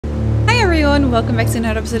everyone, welcome back to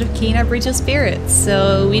another episode of Kena Bridge of Spirits.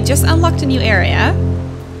 So we just unlocked a new area.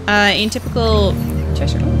 In typical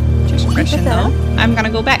Cheshire fashion though, I'm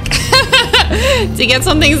gonna go back to get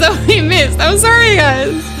some things that we missed. I'm sorry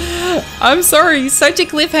guys. I'm sorry, such a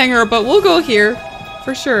cliffhanger, but we'll go here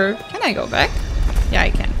for sure. Can I go back? Yeah, I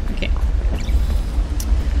can. Okay.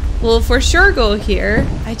 We'll for sure go here.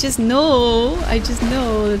 I just know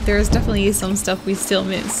that there's definitely some stuff we still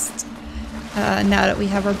missed. Now that we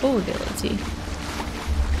have our bow ability.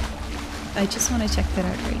 I just want to check that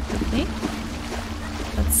out very quickly.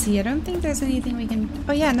 Let's see, I don't think there's anything we can...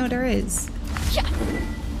 Oh yeah, no there is. Yeah.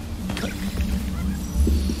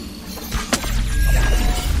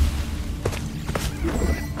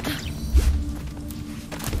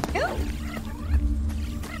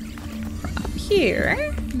 Up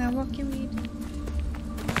here. Now what can we do?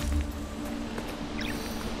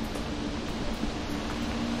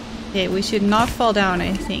 Okay, we should not fall down,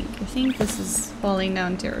 I think. I think this is falling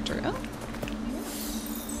down territory. Oh.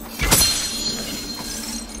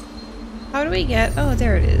 How do we get... Oh,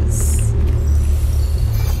 there it is.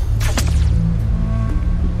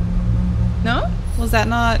 No? Was that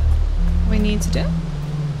not what we need to do?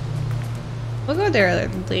 We'll go there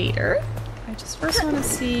later. I just first want to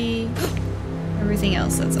see everything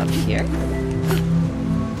else that's up here.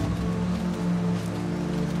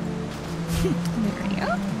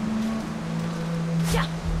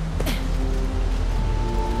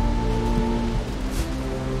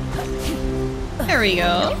 There we go.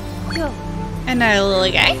 There we go. And now a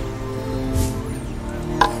little guy.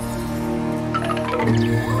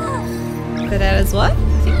 But that is what? I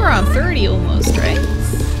think we're on 30 almost, right?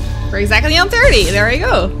 We're exactly on 30. There we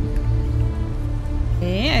go.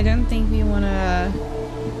 Okay, I don't think we want to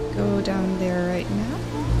go down there right now.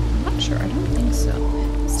 I'm not sure. I don't think so.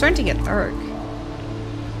 It's starting to get dark.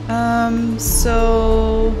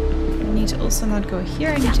 So I need to also not go here.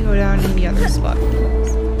 I need to go down in the other spot.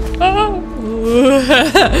 Oh!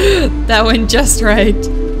 That went just right.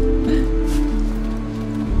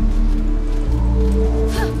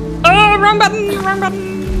 Oh, wrong button! Wrong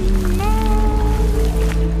button! No!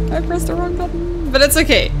 I pressed the wrong button. But it's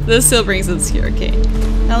okay. This still brings us here. Okay.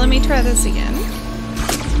 Now let me try this again.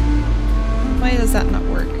 Why does that not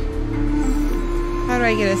work? How do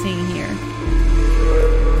I get a thing here?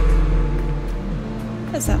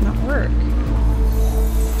 How does that not work?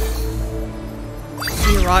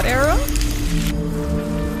 The rod arrow?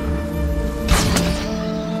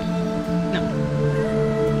 No.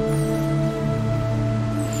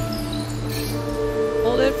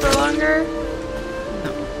 Hold it for longer?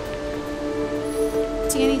 No.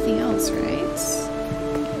 See anything else, right?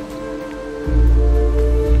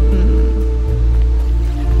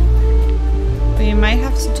 We might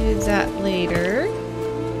have to do that later.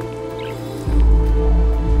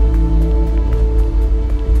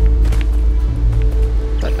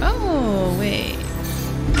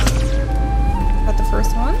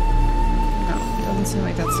 First one? No, it doesn't seem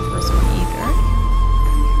like that's the first one either.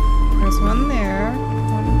 There's one there,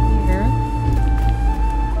 one here.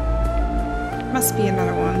 Must be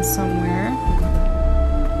another one somewhere.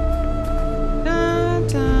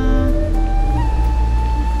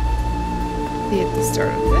 See at the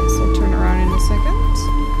start of this. I'll turn around in a second.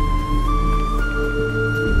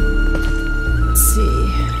 Let's see.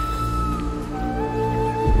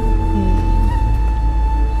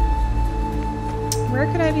 Where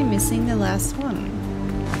could I be missing the last one?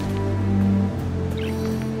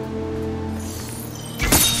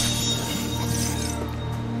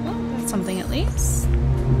 Well, that's something at least.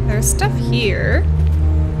 There's stuff here.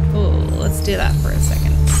 Oh, let's do that for a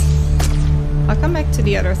second. I'll come back to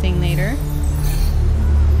the other thing later.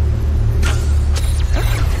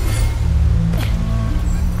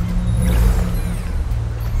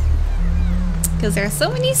 Because there are so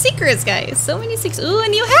many secrets, guys. So many secrets. Ooh, a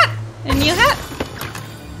new hat! A new hat!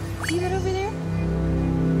 See that over there?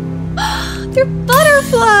 They're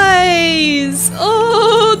butterflies!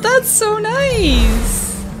 Oh, that's so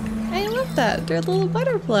nice! I love that. They're little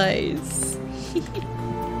butterflies.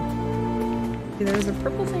 There's a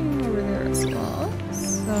purple thing over there as well.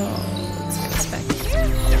 So let's get us back here.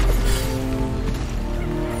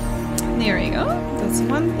 There we go. That's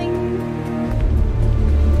one thing.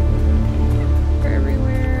 They're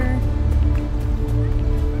everywhere.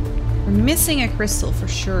 We're missing a crystal for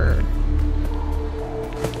sure.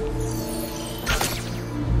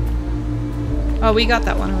 Oh, we got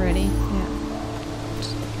that one already. Yeah.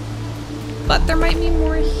 But there might be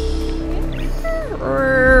more here.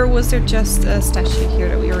 Or was there just a statue here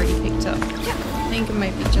that we already picked up? Yeah, I think it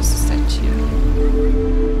might be just a statue.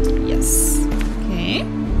 Yes. Okay.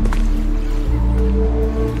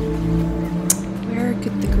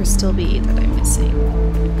 still be that I'm missing?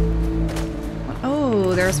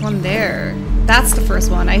 Oh, there's one there. That's the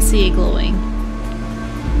first one. I see it glowing.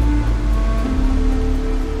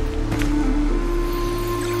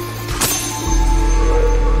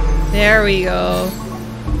 There we go.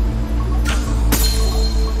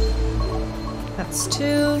 That's 2.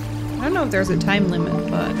 I don't know if there's a time limit,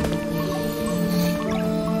 but...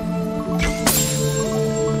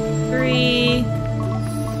 3.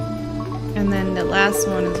 And then the last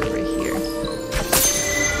one is over here.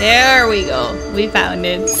 There we go. We found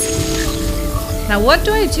it. Now what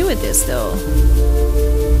do I do with this though? What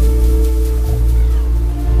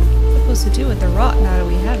am I supposed to do with the rot now that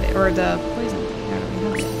we have it? Or the poison now that we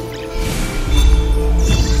have it?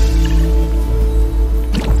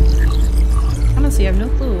 Honestly, I have no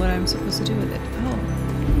clue what I'm supposed to do with it. Oh.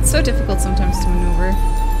 It's so difficult sometimes to maneuver.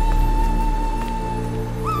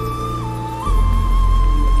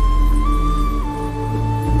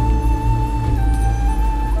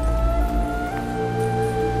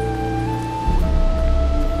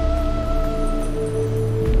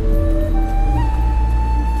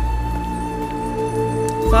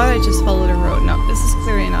 Thought I just followed a road. No, this is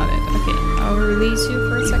clearly not it. Okay, I'll release you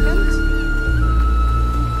for a second.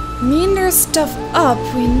 I mean, there's stuff up.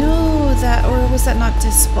 We know that, or was that not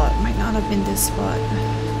this spot? Might not have been this spot.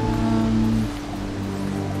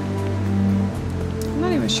 I'm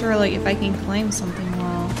not even sure, like, if I can climb something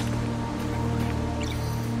while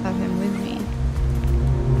have him with me.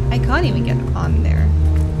 I can't even get on there.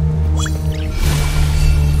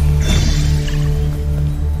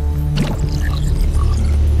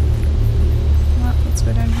 Let's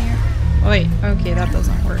go down here. Oh, wait, okay, that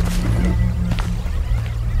doesn't work.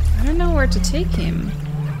 I don't know where to take him.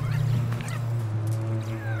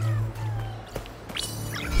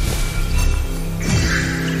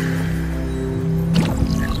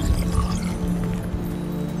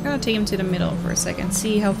 I'm gonna take him to the middle for a second,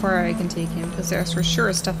 see how far I can take him, because there's for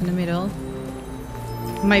sure stuff in the middle.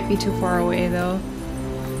 Might be too far away though.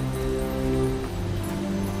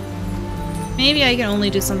 Maybe I can only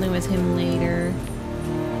do something with him later.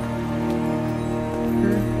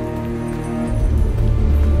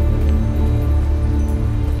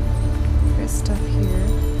 There's stuff here.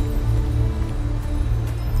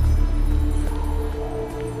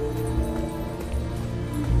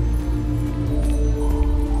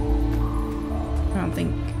 I don't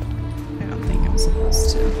think I'm supposed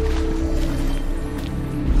to.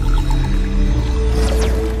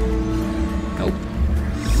 Nope.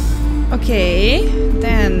 Okay,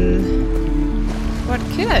 then what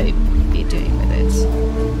could I be doing with it?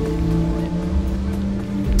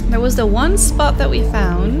 There was the one spot that we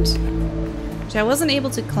found, which I wasn't able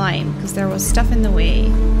to climb because there was stuff in the way.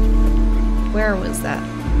 Where was that?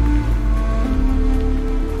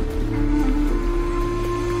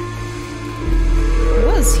 It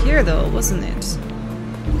was here though, wasn't it? Is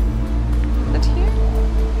that here?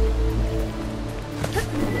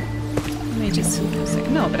 Let me just see for a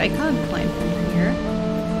second. No, but I can't climb from here.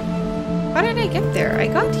 How did I get there? I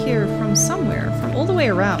got here from somewhere, from all the way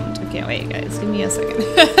around. Okay, wait guys, give me a second.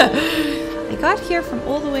 I got here from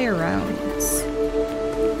all the way around.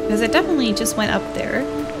 Because I definitely just went up there.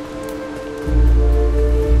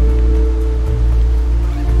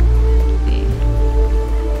 Okay.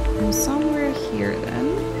 From somewhere here then.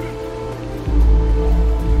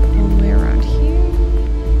 All the way around here.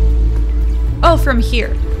 Oh, from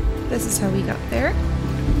here. This is how we got there.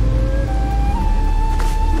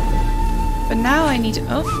 But now I need to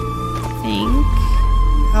think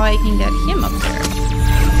how I can get him up there.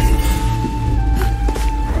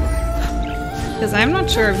 Because I'm not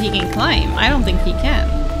sure if he can climb. I don't think he can.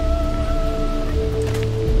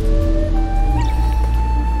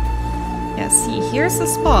 Yeah, see, here's the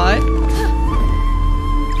spot.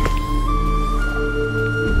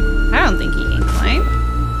 I don't think he can climb.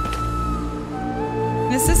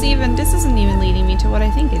 This isn't even leading me to what I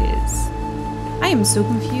think it is. I am so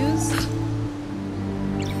confused.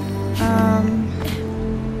 I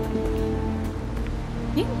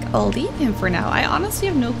think I'll leave him for now. I honestly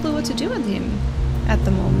have no clue what to do with him at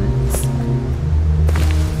the moment.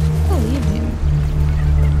 I'll leave him.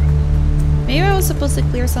 Maybe I was supposed to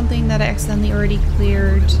clear something that I accidentally already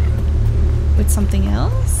cleared with something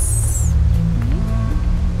else?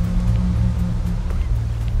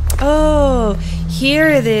 Oh, here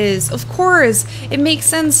it is. Of course. It makes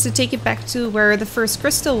sense to take it back to where the first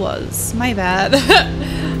crystal was. My bad.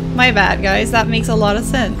 My bad, guys. That makes a lot of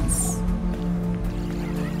sense.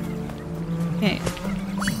 Okay.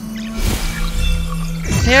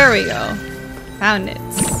 There we go. Found it.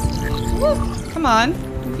 Woo. Come on.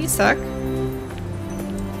 Don't be stuck.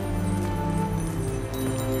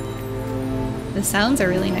 The sounds are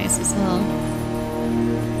really nice as well.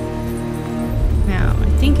 Now, I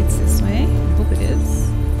think it's this way. I hope it is.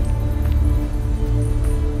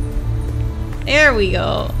 There we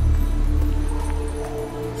go.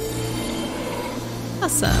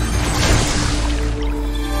 Awesome.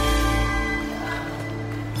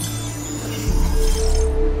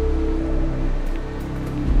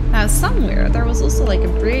 Now, somewhere there was also like a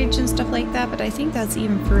bridge and stuff like that, but I think that's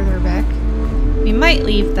even further back. We might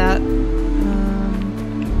leave that.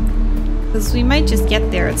 Because we might just get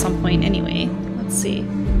there at some point anyway. Let's see.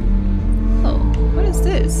 Oh, what is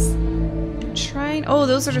this? Shrine? Oh,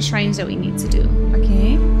 those are the shrines that we need to do.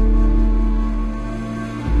 Okay.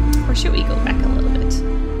 Or should we go back a little bit?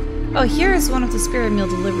 Oh, here is one of the spirit meal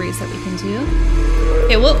deliveries that we can do.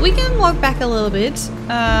 Okay, well, we can walk back a little bit.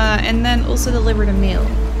 And then also deliver the mail.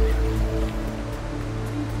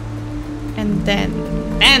 And then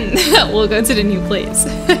we'll go to the new place.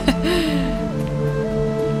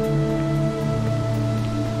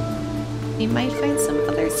 We might find some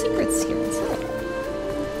other secrets here as well.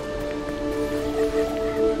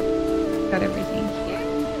 Got everything here.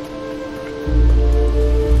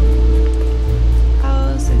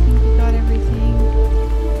 House, I think we got everything.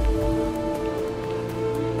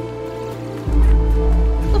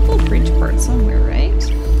 The whole bridge part somewhere, right?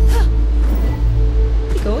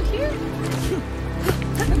 We go here?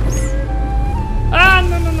 Oops. Ah,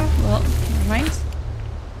 no. Well, never mind.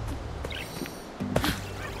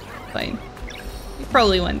 Fine. We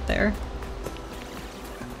probably went there.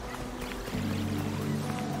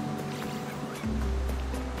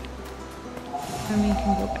 And we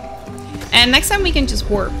can go back. And next time we can just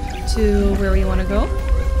warp to where we want to go.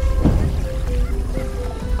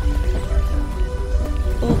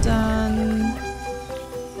 All done.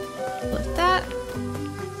 With that.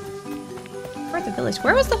 We're at the village.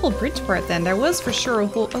 Where was the whole bridge part then? There was for sure a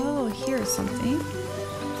whole... Oh, here's something.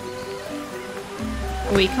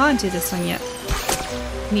 We can't do this one yet.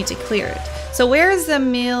 We need to clear it. So where is the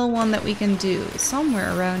mail one that we can do?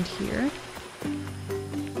 Somewhere around here.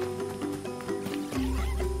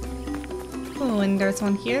 Oh, and there's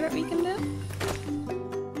one here that we can do?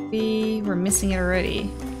 We were missing it already.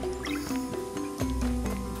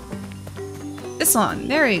 This one.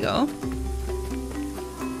 There you go.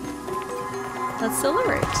 Let's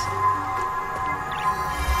deliver it.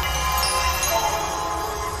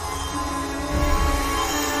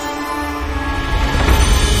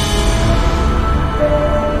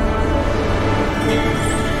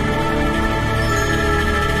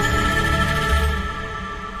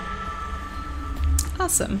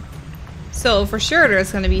 Awesome. So for sure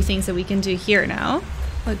there's going to be things that we can do here now.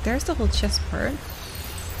 Look, there's the whole chest part.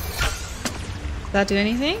 Does that do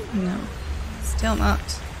anything? No. Still not.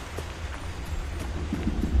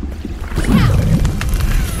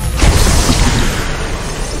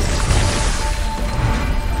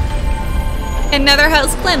 Another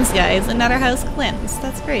house cleansed, guys. Another house cleansed.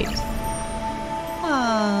 That's great.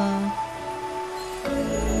 Aww.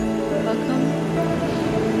 Welcome.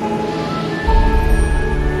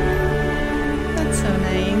 That's so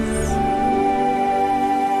nice.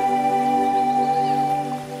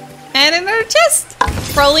 And another chest!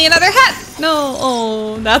 Probably another hat! No,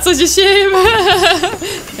 oh, that's such a shame.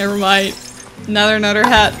 Never mind. Another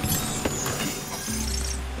hat.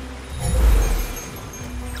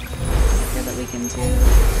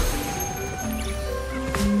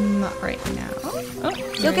 Not right now. Oh,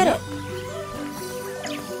 you'll get it.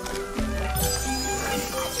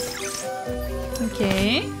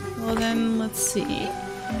 Okay. Well then, let's see.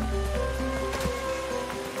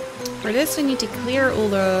 For this, we need to clear all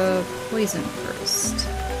the poison first.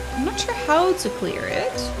 I'm not sure how to clear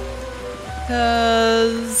it,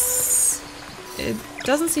 because it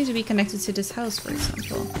doesn't seem to be connected to this house, for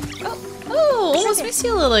example. Oh, almost missed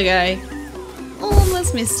you, little guy.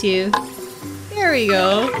 Almost missed you. There we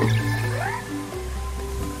go.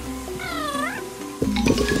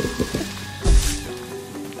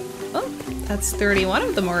 Oh, that's 31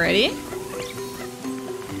 of them already.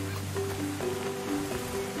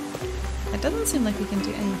 It doesn't seem like we can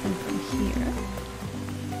do anything from here.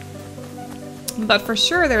 But for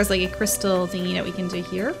sure there's like a crystal thingy that we can do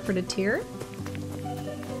here for the tier.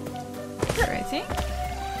 Here, I think.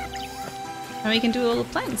 And we can do all the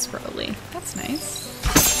planks probably. That's nice.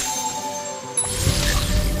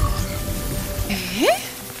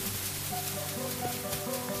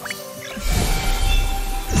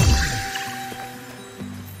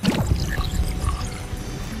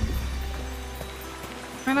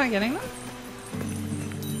 Am I not getting them?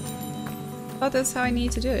 Oh, that's how I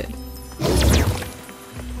need to do it.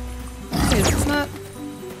 Okay, is this not...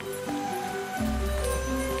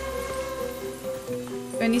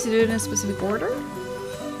 Do I need to do it in a specific order?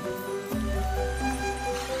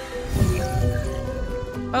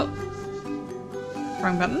 Oh.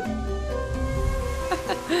 Wrong button.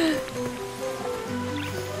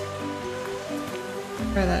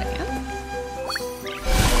 Try that again.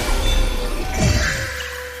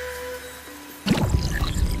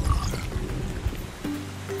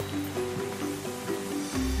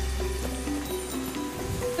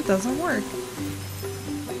 It doesn't work.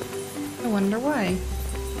 I wonder why.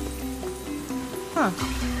 Huh.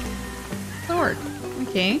 Doesn't work.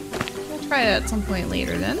 Okay. We'll try it at some point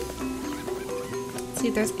later then. Let's see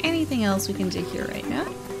if there's anything else we can do here right now.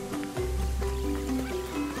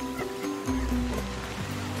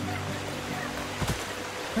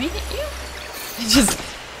 Can we hit you? I just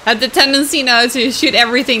have the tendency now to shoot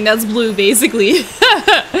everything that's blue, basically.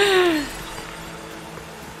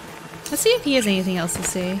 Let's see if he has anything else to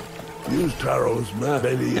say. Use Taro's map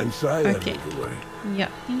any inside Okay. out of the way. Yeah,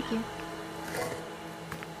 thank you.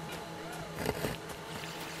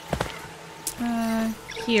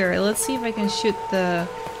 Here, let's see if I can shoot the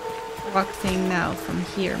rock thing now from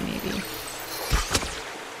here, maybe.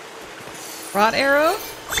 Rod arrow?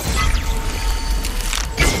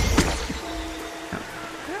 Oh,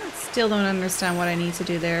 I still don't understand what I need to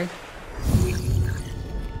do there.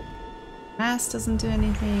 Mass doesn't do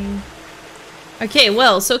anything. Okay,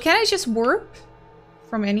 well, so can I just warp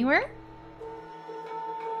from anywhere?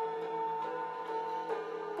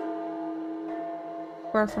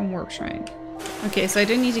 Far from warp shrine. Okay, so I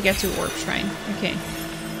do need to get to warp shrine. Okay,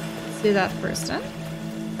 let's do that first then.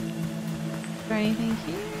 Try anything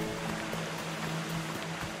here?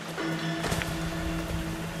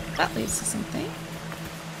 That leads to something.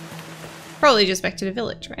 Probably just back to the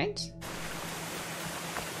village, right?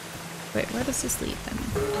 Wait, where does this lead then?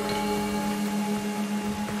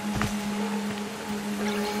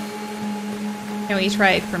 Can we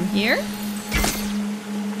try it from here?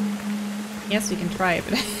 Yes, we can try it,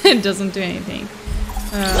 but it doesn't do anything.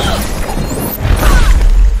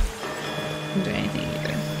 Doesn't do anything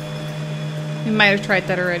either. We might have tried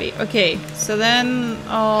that already. Okay, so then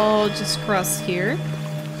I'll just cross here.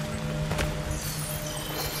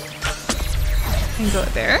 And go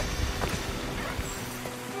there.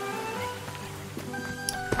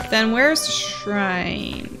 Then where's the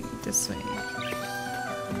shrine? This way.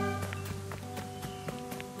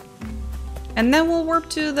 And then we'll warp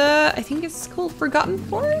to the, I think it's called Forgotten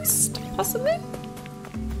Forest, possibly?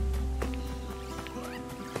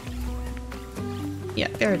 Yeah,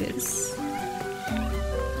 there it is.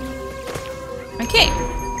 Okay.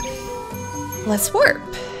 Let's warp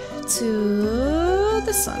to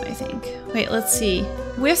the sun, I think. Wait, let's see.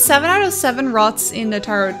 We have 7 out of 7 rots in the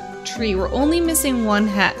taro tree. We're only missing 1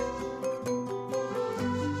 hat.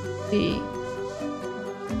 See.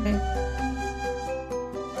 Okay.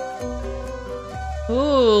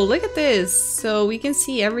 Oh, look at this. So we can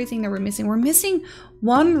see everything that we're missing. We're missing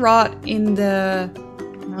 1 rot in the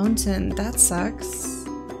mountain. That sucks.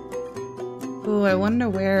 Oh, I wonder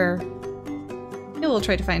where. Maybe we'll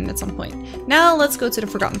try to find it at some point. Now let's go to the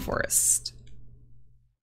Forgotten Forest.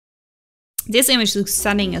 This image looks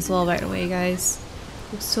stunning as well, by the way, guys.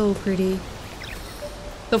 Looks so pretty.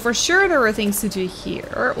 So for sure there were things to do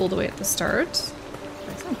here, all the way at the start.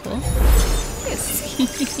 For example,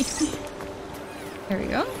 this. There we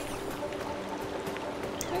go.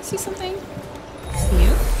 Can I see something? See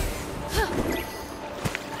you?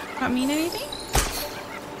 Not mean anything?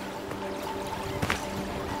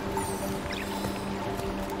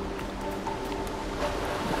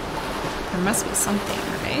 There must be something,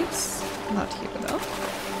 right? Not here though.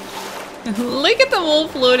 Look at them all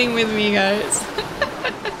floating with me, guys.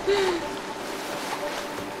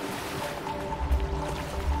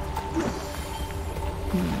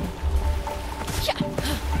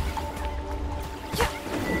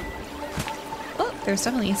 Oh, there's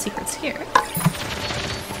definitely secrets here.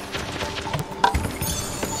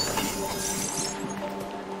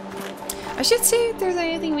 I should see if there's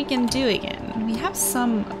anything we can do again. We have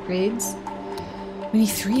some upgrades. We need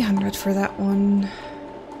 300 for that one.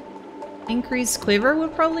 Increased quiver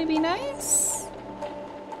would probably be nice.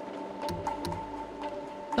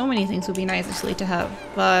 So many things would be nice actually to have,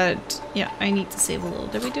 but yeah, I need to save a little.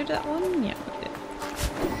 Did we do that one? Yeah, we did.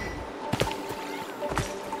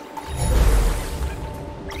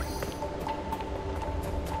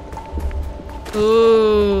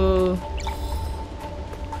 Ooh.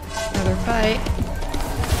 Another fight.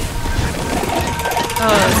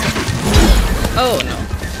 Oh no.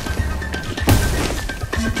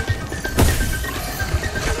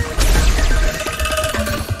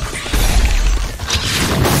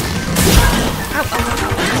 Ow, ow,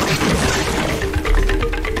 ow.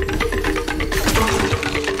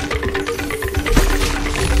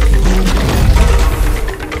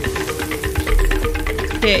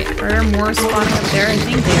 Are there more spawning up there? I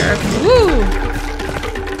think they are. Woo!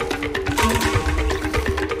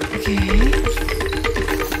 Okay.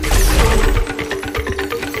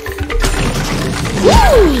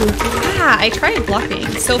 Woo! Ah, I tried blocking.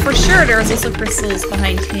 So for sure there's also crystals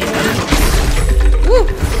behind him. Woo!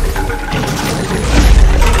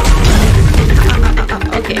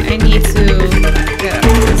 Okay, I need to get up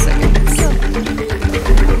for a second.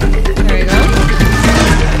 There we go.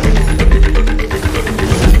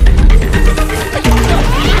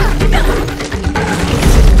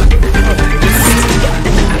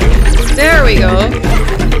 There we go.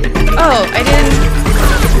 Oh, I didn't...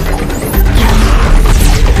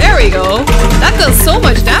 There we go. That does so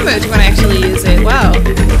much damage when I actually use it. Wow.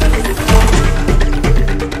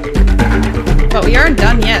 But we aren't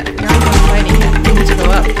done yet. We aren't done fighting yet. We need to go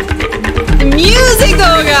up. The music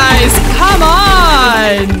though, guys! Come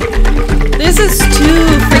on! This is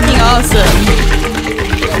too freaking awesome.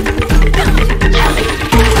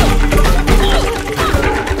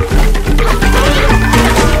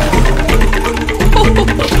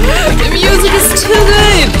 The music is too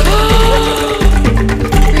good!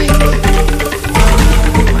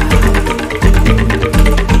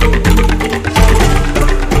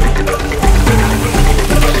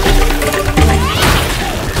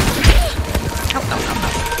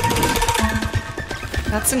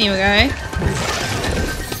 That's a new guy.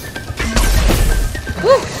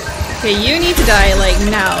 Woo! Okay, you need to die, like,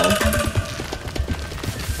 now.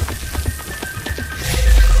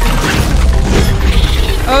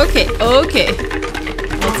 Okay, okay.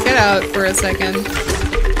 Let's get out for a second.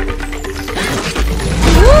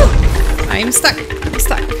 Woo! I'm stuck. I'm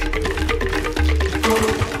stuck.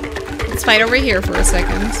 Let's fight over here for a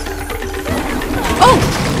second. Oh!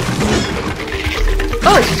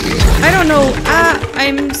 Oh! I don't know.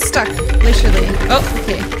 I'm stuck, literally. Oh,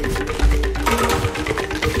 okay.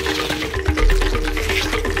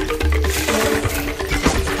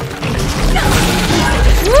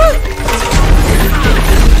 Woo!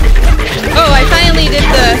 Oh, I finally did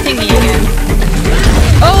the thingy again.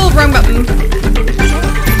 Oh, wrong button.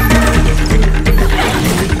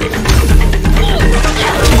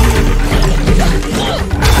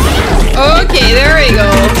 Okay, there we go.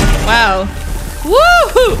 Wow.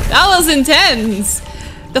 Woo! That was intense!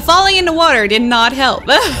 The falling in the water did not help.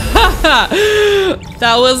 That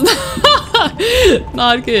was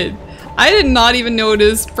not good. I did not even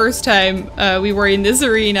notice first time we were in this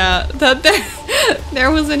arena that there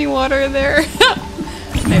was any water there.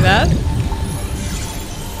 Like that.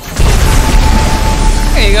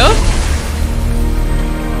 There you go.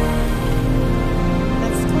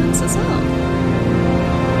 Let's cleanse us up.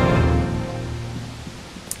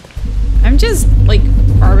 I'm just like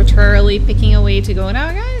arbitrarily picking a way to go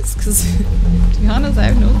now, guys, because to be honest, I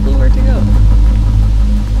have no clue where to go.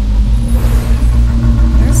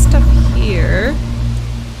 There's stuff here.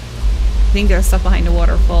 I think there's stuff behind the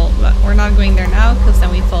waterfall, but we're not going there now because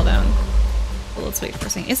then we fall down. Well, let's wait for a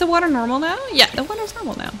second. Is the water normal now? Yeah, the water's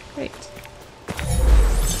normal now. Great.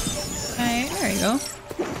 Okay, there you go.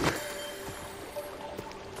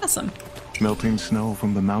 Awesome. Melting snow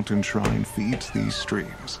from the mountain shrine feeds these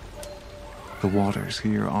streams. The waters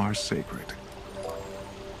here are sacred.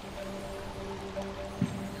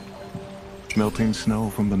 Melting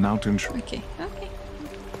snow from the mountain shrine. Okay, okay.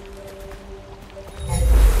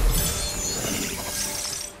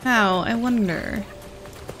 Now, I wonder.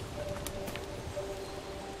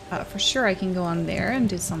 For sure I can go on there and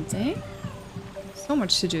do something. So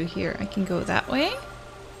much to do here. I can go that way.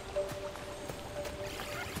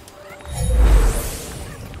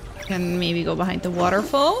 Can maybe go behind the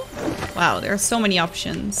waterfall. Wow, there are so many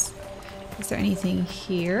options. Is there anything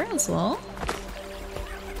here as well?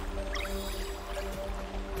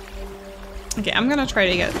 Okay, I'm gonna try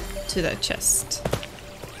to get to that chest.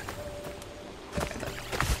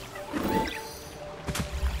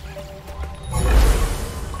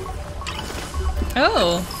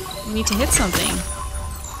 Oh, we need to hit something.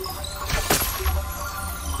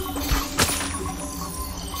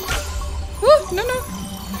 Woo, no, no.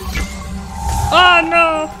 Oh,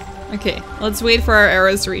 no. Okay, let's wait for our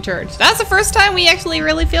arrows to recharge. That's the first time we actually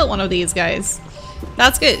really feel one of these guys.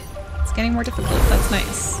 That's good. It's getting more difficult. That's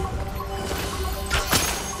nice.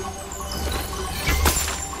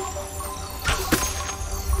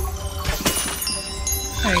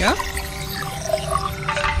 There you go.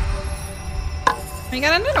 We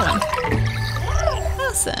got another one.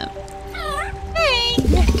 Awesome. Hey!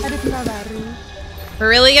 We're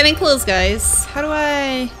really getting close, guys. How do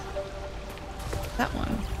I... That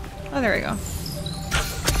one. Oh, there we go.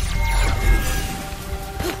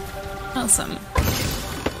 Awesome.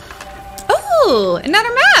 Ooh, another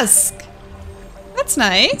mask! That's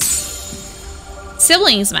nice.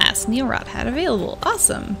 Siblings mask. Neorot had available.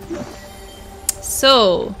 Awesome.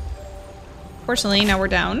 So, fortunately, now we're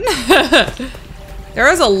down.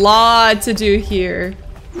 There is a lot to do here.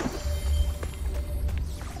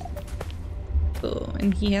 Oh,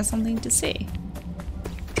 and he has something to say.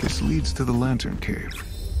 This leads to the Lantern Cave.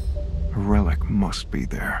 A relic must be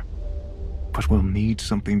there. But we'll need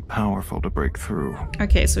something powerful to break through.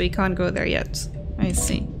 Okay, so we can't go there yet. I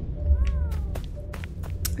see.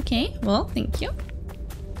 Okay, well, thank you.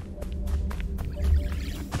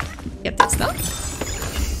 Get this stuff.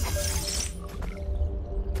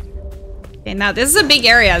 Okay, now this is a big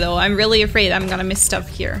area though. I'm really afraid I'm gonna miss stuff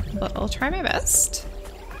here, but I'll try my best.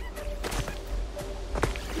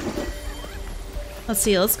 Let's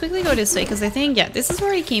see, let's quickly go this way because I think, yeah, this is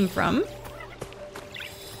where he came from.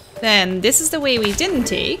 Then this is the way we didn't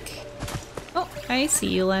take. Oh, I see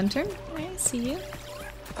you, Lantern. I see you.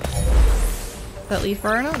 Does that lead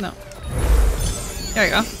far enough? No. There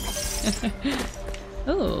we go.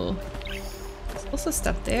 Oh. There's also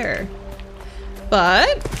stuff there.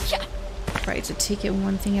 But try to take it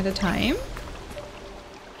one thing at a time.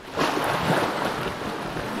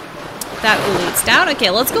 That all leads down.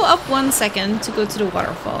 Okay, let's go up 1 second to go to the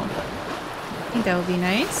waterfall. I think that would be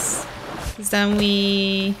nice. Because then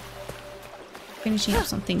we... finishing up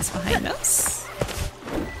some things behind us.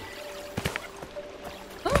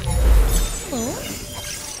 Oh. Hello.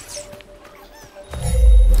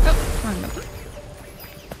 Oh, wrong button.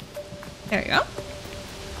 There you go.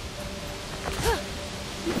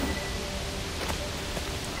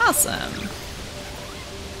 Awesome.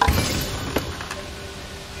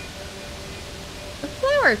 The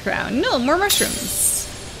flower crown. No, more mushrooms.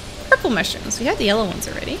 Purple mushrooms. We had the yellow ones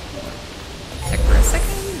already. Check for a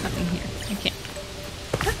second. Nothing here. Okay.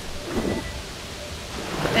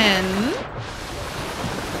 Then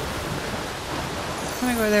I'm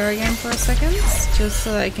gonna go there again for a second, just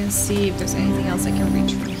so that I can see if there's anything else I can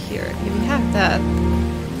reach from here. If we have that.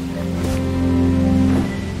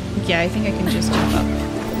 Yeah, I think I can just jump up.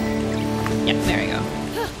 Yeah, there we go.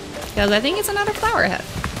 Because I think it's another flower head.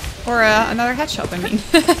 Or another head shop, I mean.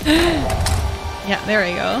 Yeah, there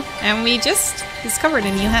we go. And we just discovered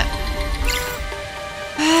a new hat.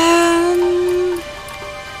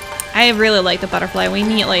 I really like the butterfly. We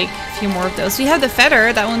need like a few more of those. We have the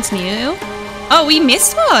feather. That one's new. Oh, we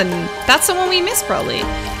missed one. That's the one we missed probably.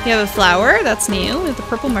 We have a flower. That's new. We have the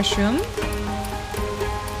purple mushroom.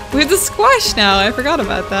 We have the squash now. I forgot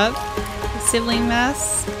about that. The sibling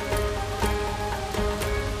mask.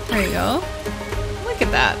 There you go. Look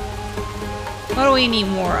at that. What do we need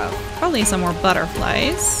more of? Probably some more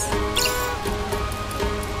butterflies.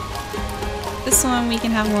 This one, we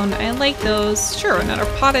can have one. I like those. Sure, another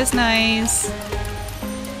pot is nice.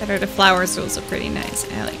 That are the flowers, those are pretty nice.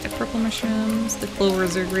 I like the purple mushrooms. The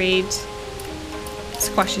clovers are great.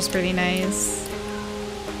 Squash is pretty nice.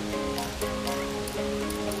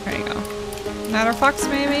 There you go. Another fox,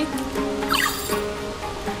 maybe?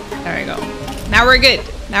 There we go. Now we're good.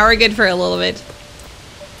 Now we're good for a little bit.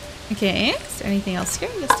 Okay, is there anything else here?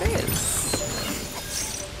 Yes, there is.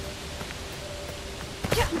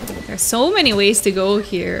 There's so many ways to go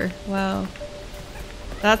here. Wow.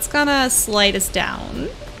 That's gonna slide us down.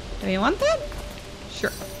 Do we want that?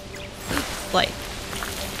 Sure. Slide.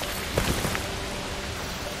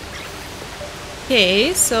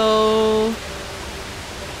 Okay, so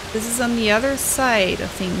this is on the other side of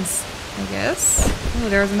things, I guess. Oh,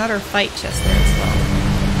 there's another fight chest there as well.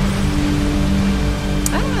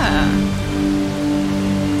 Ah.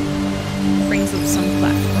 Brings up some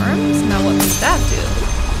platforms. Now what does that do?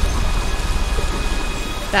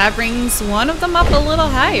 That brings one of them up a little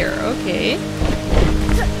higher. Okay.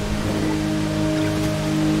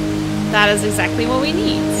 That is exactly what we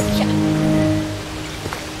need. Yeah.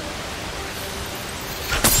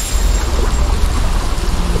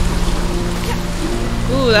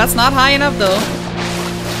 Ooh, that's not high enough though.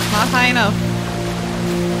 Not high enough.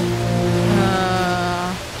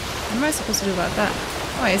 What am I supposed to do about that?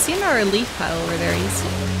 Oh, I see another leaf pile over there, you see?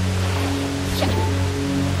 Yeah.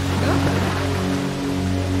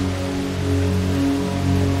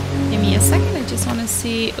 Give me a second, I just want to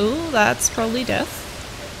see. Oh, that's probably death.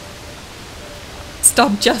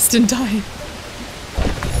 Stop just in time.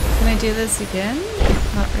 Can I do this again?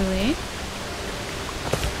 Not really.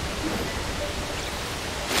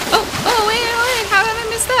 Oh, wait, how did I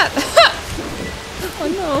miss that? Oh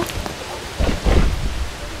no.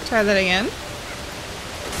 Try that again.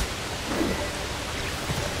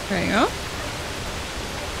 There you go.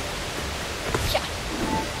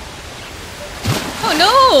 Oh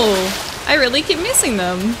no! I really keep missing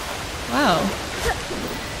them. Wow.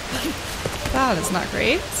 That is not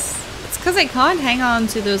great. It's because I can't hang on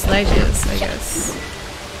to those ledges, I guess.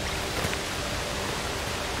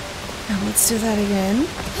 Now let's do that again.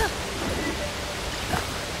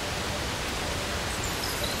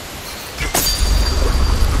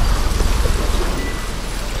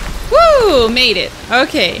 Woo! Made it.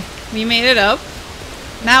 Okay, we made it up.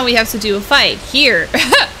 Now we have to do a fight here.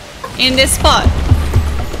 In this spot.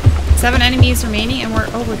 7 enemies remaining and we're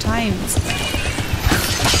over timed.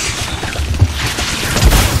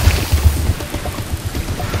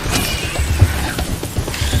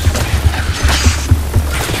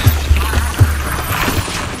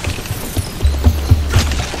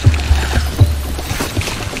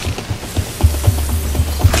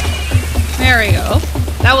 There we go.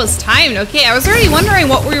 That was timed. Okay, I was already wondering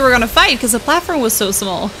what we were gonna fight because the platform was so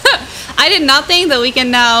small. I did not think that we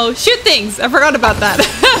can now shoot things. I forgot about that.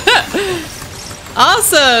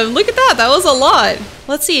 Awesome. Look at that. That was a lot.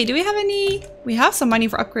 Let's see. Do we have any? We have some money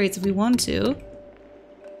for upgrades if we want to.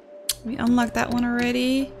 We unlocked that one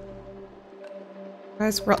already.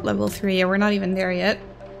 Guys, we're at level 3. Yeah, we're not even there yet.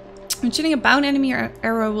 When shooting a bound enemy, our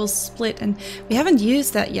arrow will split, and we haven't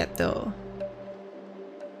used that yet though.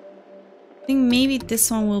 I think maybe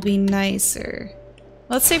this one will be nicer.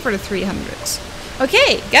 Let's say for the 300.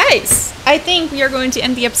 Okay, guys, I think we are going to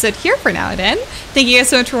end the episode here for now then. Thank you guys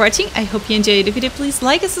so much for watching. I hope you enjoyed the video. Please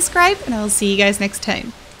like and subscribe, and I will see you guys next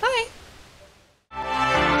time.